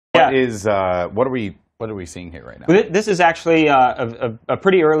What are we seeing here right now? This is actually a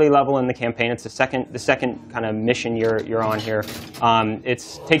pretty early level in the campaign. It's the second kind of mission you're on here.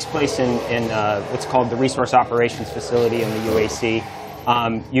 It takes place in what's called the Resource Operations Facility in the UAC.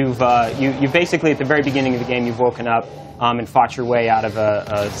 You've basically, at the very beginning of the game, you've woken up and fought your way out of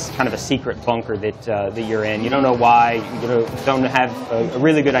a kind of a secret bunker that you're in. You don't know why. You don't have a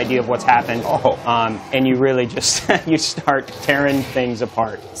really good idea of what's happened. And you really just you start tearing things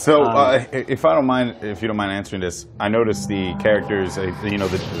apart. So, if you don't mind answering this, I noticed the characters,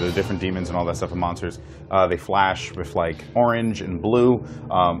 the different demons and all that stuff, and monsters. They flash with like orange and blue.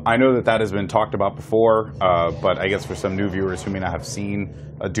 I know that has been talked about before, but I guess for some new viewers who may not have seen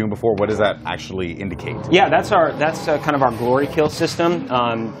Doom before, what does that actually indicate? Yeah, that's kind of our glory kill system.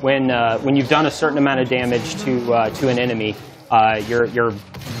 When you've done a certain amount of damage to an enemy, your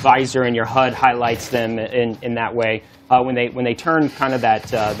visor and your HUD highlights them in that way. When they turn kind of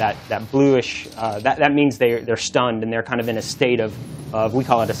that bluish, that means they're stunned and they're kind of in a state of we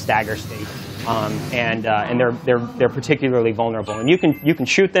call it a stagger state. And they're particularly vulnerable. And you can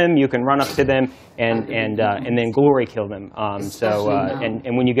shoot them, you can run up to them, and then glory kill them.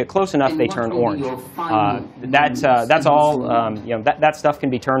 And when you get close enough, they turn orange. That's all. That stuff can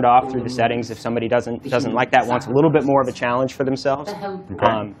be turned off through the settings if somebody doesn't like that, wants a little bit more of a challenge for themselves.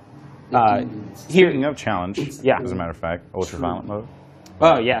 Okay. Speaking of challenge, as a matter of fact, ultraviolet mode.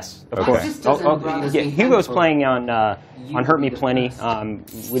 Oh yes, of course. Yeah, Hugo's playing on Hurt Me Plenty.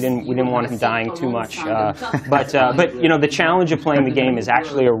 We didn't want him dying too much, but the challenge of playing the game is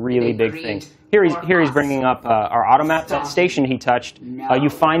actually a really big thing. Here he's bringing up our automap. That station he touched, you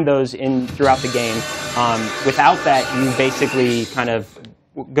find those throughout the game. Without that, you basically kind of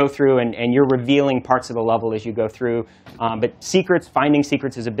go through and you're revealing parts of the level as you go through. But finding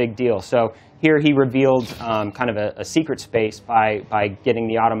secrets is a big deal. So here he revealed kind of a secret space by getting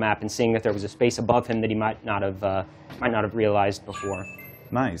the automap and seeing that there was a space above him that he might not have realized before.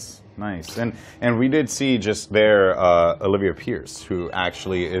 Nice. And we did see just there Olivia Pierce, who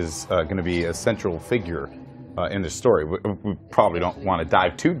actually is going to be a central figure in this story. We probably don't want to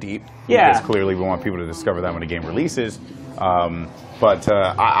dive too deep, because clearly we want people to discover that when the game releases. But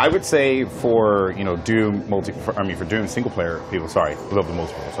I would say for Doom for Doom single player people, sorry, we love the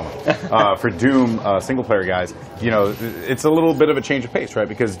multiplayer so much. For Doom single player guys, it's a little bit of a change of pace, right?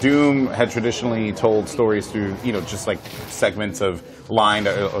 Because Doom had traditionally told stories through just like segments of lines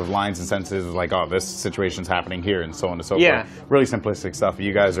and sentences, like, oh, this situation's happening here, and so on and so forth. Really simplistic stuff.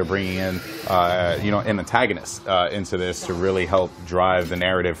 You guys are bringing in an antagonist into this to really help drive the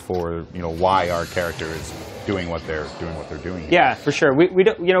narrative for why our character is doing what they're doing here. Yeah, for sure. We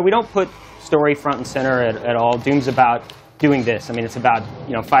don't put story front and center at all. Doom's about doing this. I mean, it's about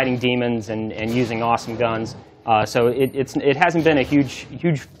fighting demons and using awesome guns. So it hasn't been a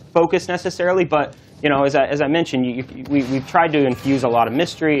huge focus necessarily, but as I mentioned, we've tried to infuse a lot of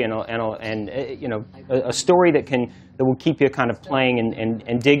mystery and a story that will keep you kind of playing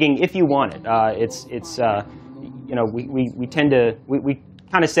and digging if you want it. We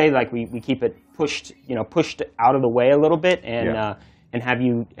kind of say like we keep it pushed out of the way a little bit and have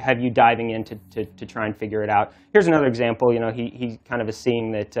you diving in to try and figure it out. Here's another example. He kind of is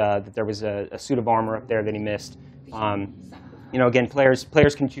seeing that there was a suit of armor up there that he missed. Again, players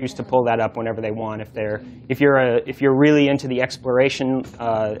can choose to pull that up whenever they want. If you're really into the exploration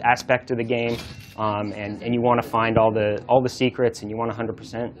aspect of the game, and you want to find all the secrets and you want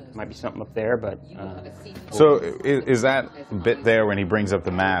 100%, might be something up there. But so is that bit there when he brings up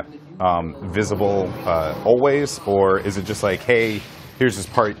the map visible always, or is it just like, hey, here's this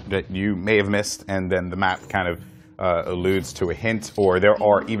part that you may have missed, and then the map kind of alludes to a hint, or there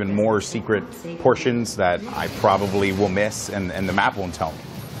are even more secret portions that I probably will miss, and the map won't tell me?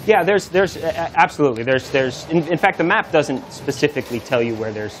 Yeah, there's absolutely. In fact, the map doesn't specifically tell you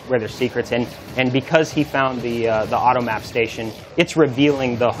where there's secrets, and because he found the auto map station, it's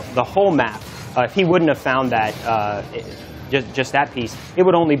revealing the whole map. If he wouldn't have found that just that piece, it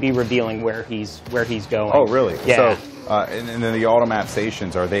would only be revealing where he's going. Oh, really? Yeah. So, and then the auto map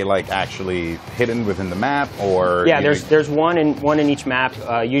stations, are they like actually hidden within the map, or? Yeah, there's one in each map,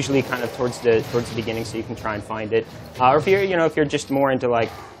 usually kind of towards the beginning, so you can try and find it. Or if you're just more into like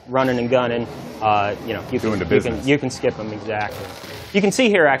running and gunning, you can skip them exactly. You can see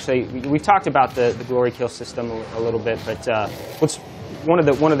here actually we've talked about the glory kill system a little bit, but one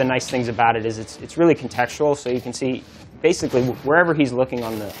of the nice things about it is it's really contextual, so you can see basically wherever he's looking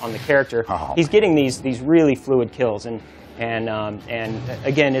on the character, he's getting these really fluid kills, and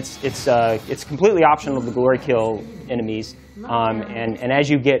again it's completely optional to glory kill enemies, and as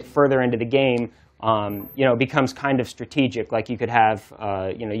you get further into the game, it becomes kind of strategic. Like you could have,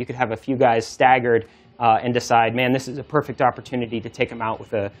 you could have a few guys staggered and decide, man, this is a perfect opportunity to take them out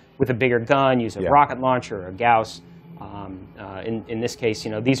with a bigger gun, use a rocket launcher or a Gauss. In this case,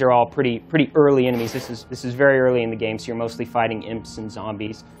 these are all pretty early enemies. This is very early in the game, so you're mostly fighting imps and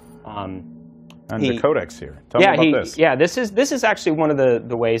zombies. And the codex here. Tell me about this. Yeah, this is actually one of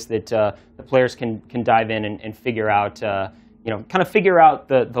the ways that the players can dive in and figure out, kind of figure out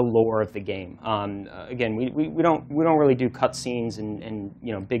the lore of the game. Again, we don't really do cutscenes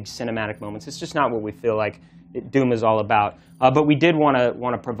and big cinematic moments. It's just not what we feel like Doom is all about. But we did want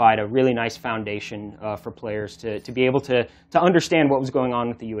to provide a really nice foundation for players to be able to understand what was going on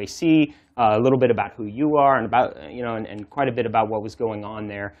with the UAC, a little bit about who you are, and about and quite a bit about what was going on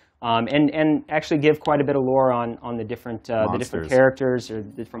there. And actually give quite a bit of lore on the different characters or the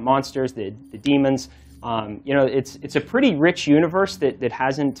different monsters, the demons. It's a pretty rich universe that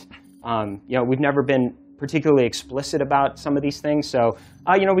hasn't we've never been particularly explicit about some of these things. So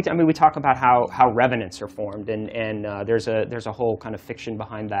we talk about how revenants are formed, and there's a whole kind of fiction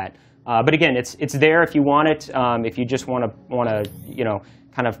behind that. But again, it's there if you want it. If you just want to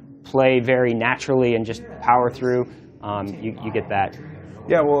kind of play very naturally and just power through, you get that.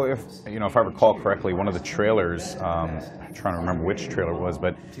 Yeah, well, if I recall correctly, one of the trailers, I'm trying to remember which trailer it was,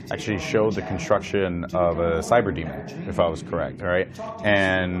 but actually showed the construction of a cyber demon, if I was correct, all right?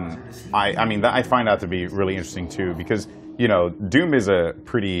 And I find that to be really interesting too, because Doom is a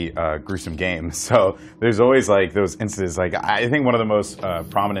pretty gruesome game, so there's always like those instances. Like I think one of the most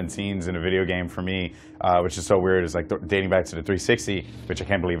prominent scenes in a video game for me, which is so weird, is like dating back to the 360, which I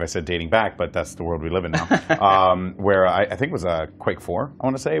can't believe I said dating back, but that's the world we live in now. Where I think it was Quake 4, I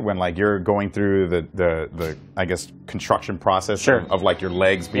want to say, when like you're going through the I guess construction process of like your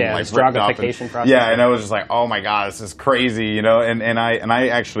legs being like ripped up. Process. Yeah, and I was just like, oh my god, this is crazy, and I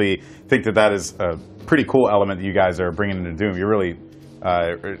actually think that is a pretty cool element that you guys are bringing into Doom. You're really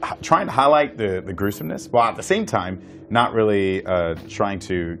trying to highlight the gruesomeness, while at the same time not really trying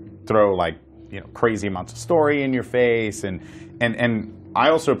to throw like crazy amounts of story in your face. And I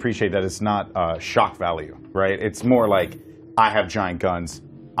also appreciate that it's not shock value, right? It's more like, I have giant guns,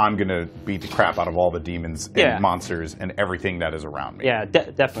 I'm gonna beat the crap out of all the demons and monsters and everything that is around me. Yeah,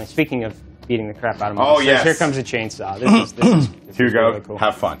 definitely. Speaking of beating the crap out of monsters, here comes a chainsaw. This Hugo, is really cool.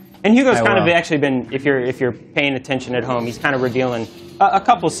 have fun. And Hugo's kind of actually been, if you're paying attention at home, he's kind of revealing a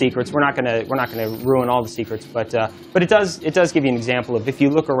couple secrets. We're not gonna ruin all the secrets, but it does give you an example of, if you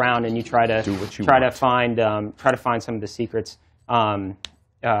look around and you try to find some of the secrets.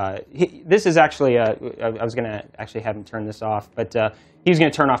 This is actually I was gonna actually have him turn this off, but he was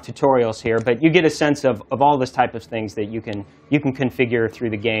gonna turn off tutorials here. But you get a sense of all this type of things that you can configure through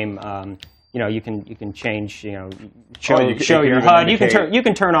the game. You can change, show your HUD. You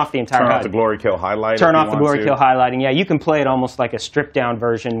can turn off the entire HUD. Turn off the glory kill highlighting. Turn off the glory kill highlighting. Yeah, you can play it almost like a stripped down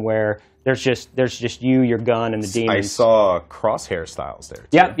version where there's just you, your gun, and the demons. I saw crosshair styles there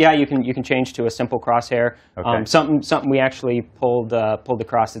too. Yeah. You can change to a simple crosshair. Okay. Something we actually pulled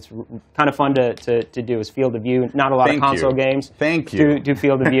across. It's kind of fun to do is field of view. Not a lot of console games. Thank you. Do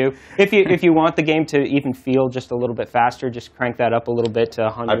field of view. If you want the game to even feel just a little bit faster, just crank that up a little bit to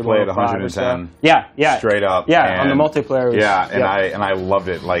 100. I played 110. Yeah. Straight up. Yeah, on the multiplayer. I loved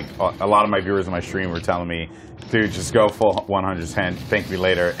it. Like a lot of my viewers on my stream were telling me, dude, just go full 110. Thank me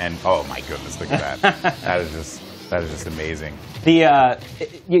later. And oh my goodness, look at that. that is just amazing. The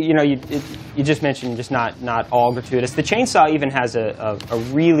you just mentioned just not all gratuitous. The chainsaw even has a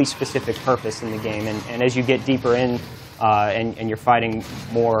really specific purpose in the game, and as you get deeper in and you're fighting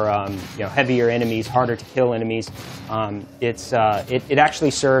more heavier enemies, harder to kill enemies, it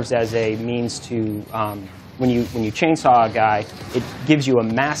actually serves as a means to when you chainsaw a guy, it gives you a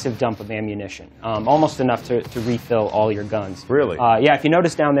massive dump of ammunition, almost enough to refill all your guns. Really? Yeah, if you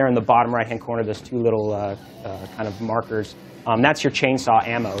notice down there in the bottom right-hand corner, there's two little kind of markers. That's your chainsaw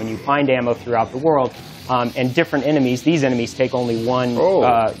ammo, and you find ammo throughout the world. And different enemies, these enemies take only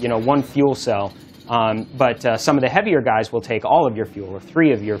one fuel cell. But some of the heavier guys will take all of your fuel, or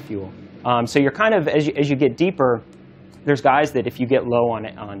 3 of your fuel. So you're kind of, as you get deeper, there's guys that if you get low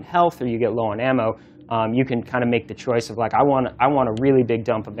on health or you get low on ammo, you can kind of make the choice of like, I want a really big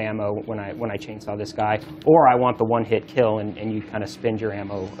dump of ammo when I chainsaw this guy, or I want the one-hit kill, and you kind of spend your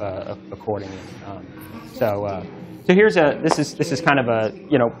ammo accordingly. So here's this is kind of a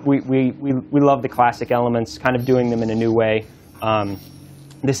we love the classic elements, kind of doing them in a new way.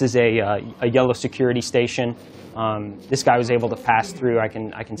 This is a yellow security station. This guy was able to pass through. I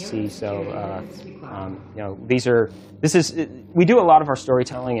can see. So we do a lot of our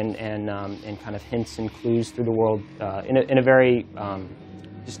storytelling and kind of hints and clues through the world in a very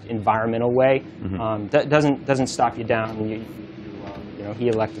just environmental way. That doesn't stop you down. You know, he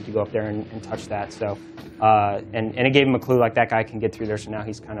elected to go up there and touch that. So, and it gave him a clue, like that guy can get through there. So now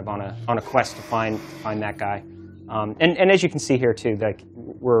he's kind of on a quest to find that guy. And as you can see here too, like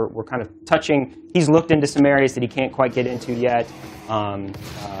we're kind of touching. He's looked into some areas that he can't quite get into yet, and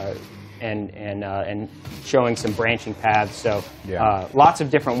showing some branching paths. So lots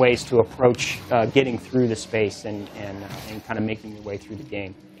of different ways to approach getting through the space and kind of making your way through the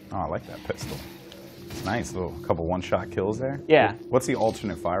game. Oh, I like that pistol. It's nice, little couple one-shot kills there. Yeah. What's the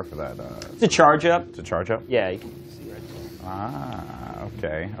alternate fire for that? It's a charge up. It's a charge up? Yeah, you can see right there. Ah,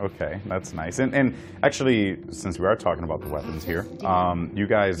 okay, that's nice. And actually, since we are talking about the weapons here, you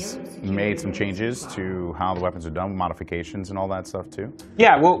guys made some changes to how the weapons are done, modifications and all that stuff too.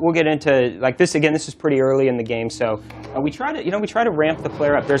 Yeah, we'll get into like this again. This is pretty early in the game, so we try to ramp the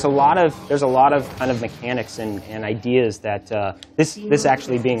player up. There's a lot of kind of mechanics and ideas that this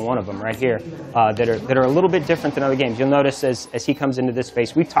actually being one of them right here that are a little bit different than other games. You'll notice as he comes into this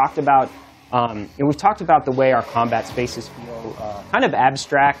space, we've talked about the way our combat spaces feel kind of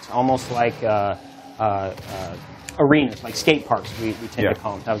abstract, almost like arenas, like skate parks. We tend to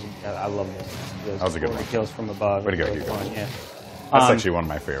call them. I love those. That was a good one. Kills from above. Way to go, Hugo. Yeah. That's actually one of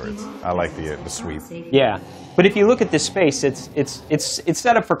my favorites. I like the sweep. Yeah, but if you look at this space, it's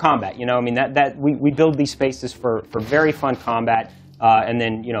set up for combat. You know, I mean that we build these spaces for very fun combat, and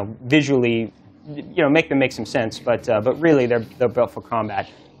then visually, make them make some sense. But really, they're built for combat.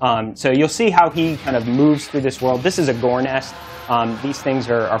 So you'll see how he kind of moves through this world. This is a gore nest. These things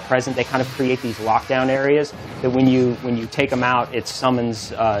are present. They kind of create these lockdown areas that when you take them out, it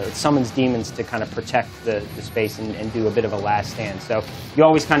summons demons to kind of protect the space and do a bit of a last stand. So you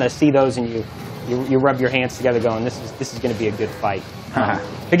always kind of see those and you rub your hands together going, this is going to be a good fight.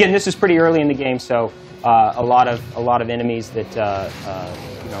 Again, this is pretty early in the game, so a lot of enemies that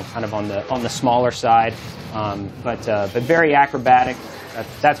kind of on the smaller side, but very acrobatic.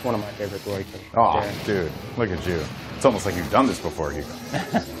 That's one of my favorite glory kills. Oh, dude, look at you. It's almost like you've done this before, Hugo.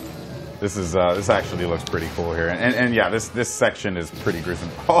 This actually looks pretty cool here. And yeah, this section is pretty gruesome.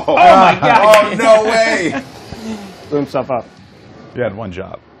 Oh my God. Oh, no way! Blew himself up. You had one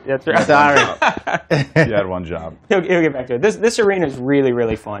job. That's right. Sorry. You had one job. He'll get back to it. This arena is really,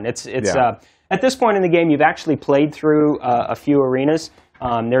 really fun. It's at this point in the game, you've actually played through a few arenas.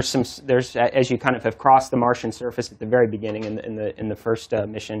 There's as you kind of have crossed the Martian surface at the very beginning in the first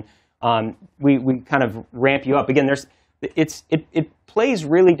mission, we kind of ramp you up. Again, it plays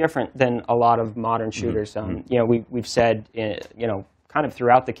really different than a lot of modern shooters. We've said kind of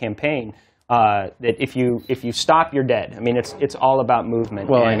throughout the campaign that if you stop, you're dead. I mean, it's all about movement.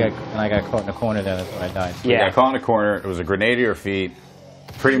 Well, I got caught in a corner then. That's when I died. Yeah, you got caught in a corner. It was a grenade to your feet.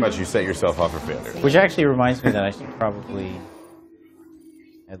 Pretty much, you set yourself up for failure. Which actually reminds me that I should probably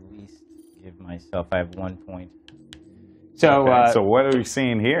at least give myself. I have 1 point. So, so what are we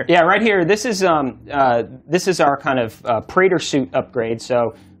seeing here? Yeah, right here. This is our kind of Praetor suit upgrade.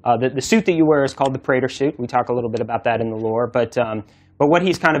 So the suit that you wear is called the Praetor suit. We talk a little bit about that in the lore, but what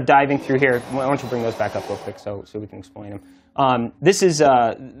he's kind of diving through here. Why don't you bring those back up real quick so we can explain them? This is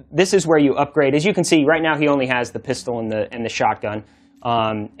where you upgrade. As you can see, right now he only has the pistol and the shotgun.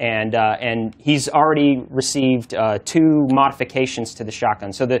 And he's already received 2 modifications to the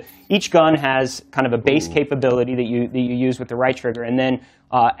shotgun. So each gun has kind of a base capability that you use with the right trigger, and then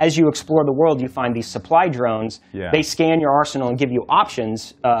as you explore the world, you find these supply drones. Yeah. They scan your arsenal and give you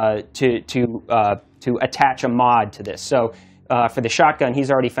options to attach a mod to this. So for the shotgun,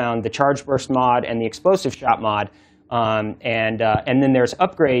 he's already found the charge burst mod and the explosive shot mod. And then there's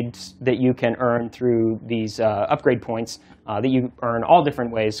upgrades that you can earn through these upgrade points that you earn all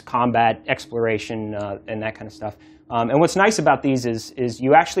different ways: combat, exploration, and that kind of stuff. And what's nice about these is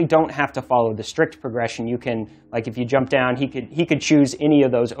you actually don't have to follow the strict progression. You can, like, if you jump down, he could choose any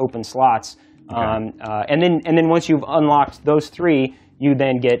of those open slots. Okay. And then once you've unlocked those 3, you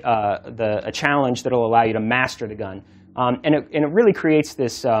then get a challenge that'll allow you to master the gun. And it really creates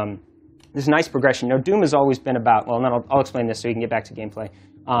this. This nice progression. Doom has always been about, well, and then I'll explain this so you can get back to gameplay.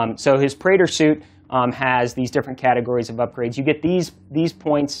 So his Praetor suit has these different categories of upgrades. You get these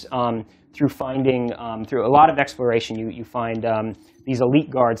points through finding, through a lot of exploration. You find these elite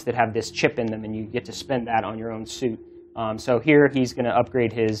guards that have this chip in them, and you get to spend that on your own suit. So here he's going to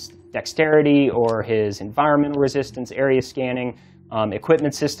upgrade his dexterity or his environmental resistance, area scanning,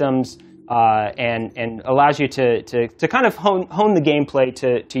 equipment systems, and allows you to kind of hone the gameplay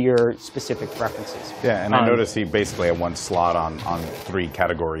to your specific preferences. Yeah, and I noticed he basically had one slot on 3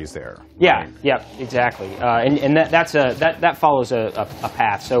 categories there. Right? Yeah, yeah, exactly. And that follows a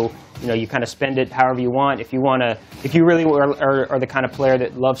path. So you kind of spend it however you want. If you really are the kind of player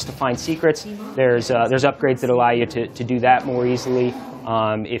that loves to find secrets, there's upgrades that allow you to do that more easily.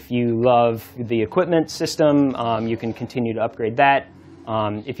 If you love the equipment system, you can continue to upgrade that.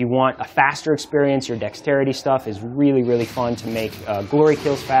 If you want a faster experience, your dexterity stuff is really, really fun to make glory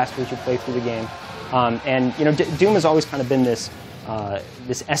kills faster as you play through the game. And Doom has always kind of been this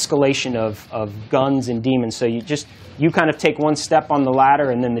escalation of guns and demons. So you kind of take one step on the ladder,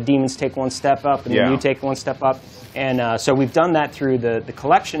 and then the demons take one step up, and then you take one step up. And so we've done that through the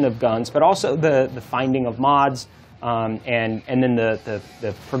collection of guns, but also the finding of mods, and then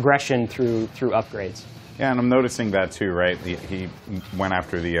the progression through upgrades. Yeah, and I'm noticing that too, right? He went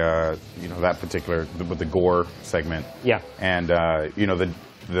after the that particular with the gore segment. Yeah. And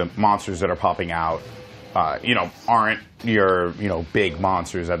the monsters that are popping out, aren't your big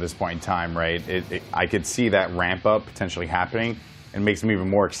monsters at this point in time, right? I could see that ramp up potentially happening, and makes me even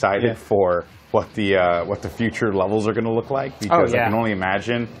more excited for what the future levels are going to look like, because I can only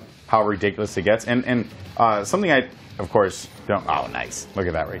imagine how ridiculous it gets. And something I, of course, don't. Oh, nice! Look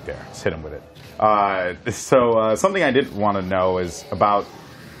at that right there. Just hit him with it. So something I did want to know is about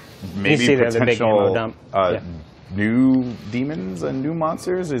maybe potential new demons and new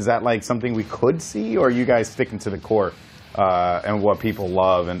monsters. Is that like something we could see, or are you guys sticking to the core and what people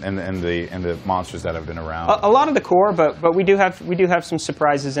love and the monsters that have been around? A lot of the core, but we do have some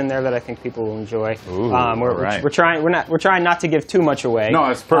surprises in there that I think people will enjoy. Ooh, we're trying not to give too much away. No,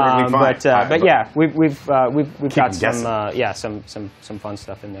 it's perfectly fine. But yeah, we've got some fun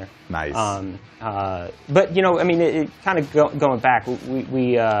stuff in there. Nice. But I mean, it kind of going back,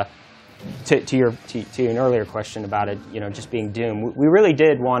 we to an earlier question about it, just being Doom. We really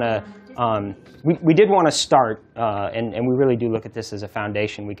did want to. We did want to start, and we really do look at this as a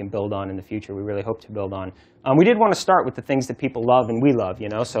foundation we can build on in the future. We really hope to build on. We did want to start with the things that people love and we love,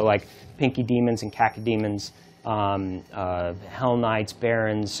 so like Pinky Demons and Cacodemons, Hell Knights,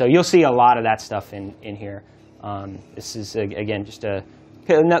 Barons. So you'll see a lot of that stuff in here. This is again just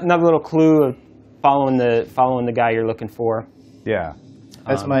another little clue of following the guy you're looking for. Yeah,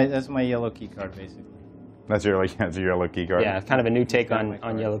 that's my yellow key card basically. That's your yellow key card? Yeah, kind of a new take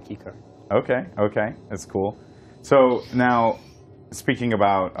on yellow key card. Okay, that's cool. So now, speaking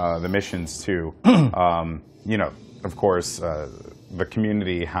about the missions too, of course, the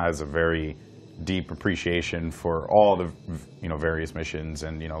community has a very deep appreciation for all the various missions,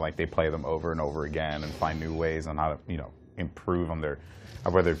 and like they play them over and over again and find new ways on how to improve on their,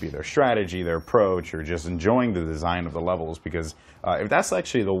 whether it be their strategy, their approach, or just enjoying the design of the levels. Because if that's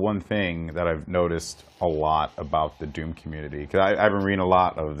actually the one thing that I've noticed a lot about the Doom community, because I've been reading a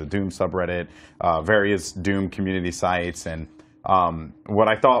lot of the Doom subreddit, various Doom community sites, and what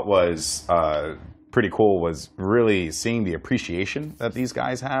I thought was pretty cool was really seeing the appreciation that these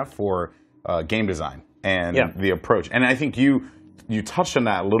guys have for game design and the approach. And I think you touched on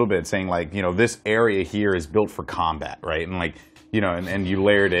that a little bit, saying like, this area here is built for combat, right? And like, and you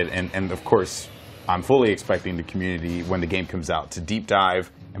layered it, and of course, I'm fully expecting the community, when the game comes out, to deep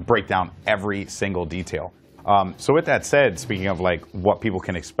dive and break down every single detail. So with that said, speaking of like what people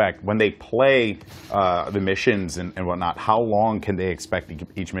can expect, when they play the missions and whatnot, how long can they expect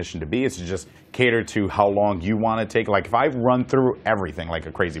each mission to be? Is it just cater to how long you want to take? Like if I run through everything like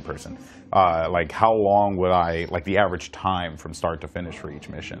a crazy person, like how long would like the average time from start to finish for each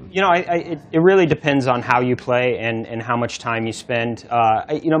mission? It really depends on how you play and how much time you spend.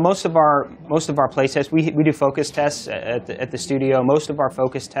 Most of our play tests, we do focus tests at the studio. Most of our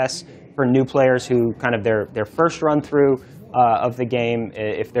focus tests for new players who kind of their first run through of the game,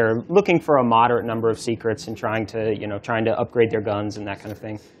 if they're looking for a moderate number of secrets and trying to upgrade their guns and that kind of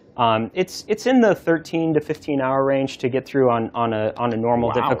thing. It's in the 13 to 15 hour range to get through on a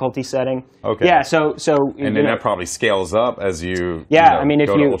normal difficulty setting. Okay. Yeah. So and then that probably scales up as you I mean, if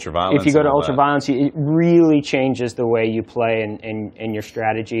you go to ultra-violence, it really changes the way you play and your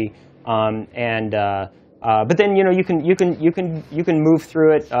strategy. But then you can move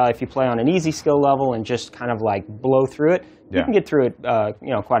through it if you play on an easy skill level and just kind of like blow through it. You can get through it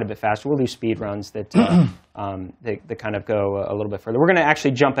quite a bit faster. We'll do speed runs that that kind of go a little bit further. We're going to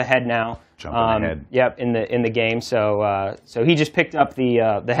actually jump ahead now. Ahead. Yep, in the game. So he just picked up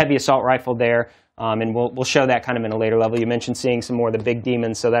the heavy assault rifle there. And we'll show that kind of in a later level. You mentioned seeing some more of the big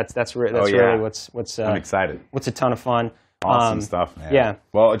demons, so that's really what's I'm excited. What's a ton of fun. Awesome stuff, man. Yeah.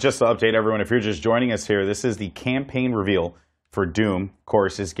 Well, just to update everyone, if you're just joining us here, this is the campaign reveal for Doom. Of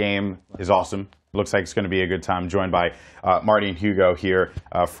course, this game is awesome. Looks like it's going to be a good time. I'm joined by Marty and Hugo here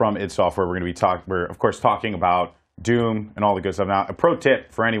from id Software. We're going to be we're of course talking about Doom and all the good stuff. Now, a pro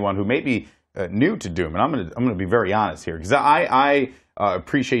tip for anyone who may be new to Doom, and I'm going to be very honest here, because I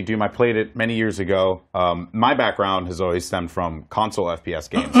appreciate Doom. I played it many years ago. My background has always stemmed from console FPS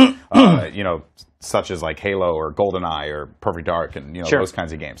games, you know, such as like Halo or GoldenEye or Perfect Dark, and you know those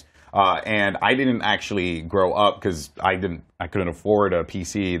kinds of games. And I didn't actually grow up because I couldn't afford a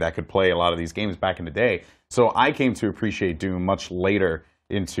PC that could play a lot of these games back in the day. So I came to appreciate Doom much later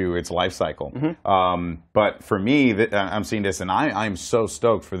into its life cycle. But for me, I'm seeing this, and I'm so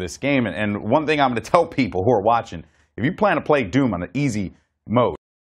stoked for this game. And one thing I'm going to tell people who are watching, if you plan to play Doom on the easy mode,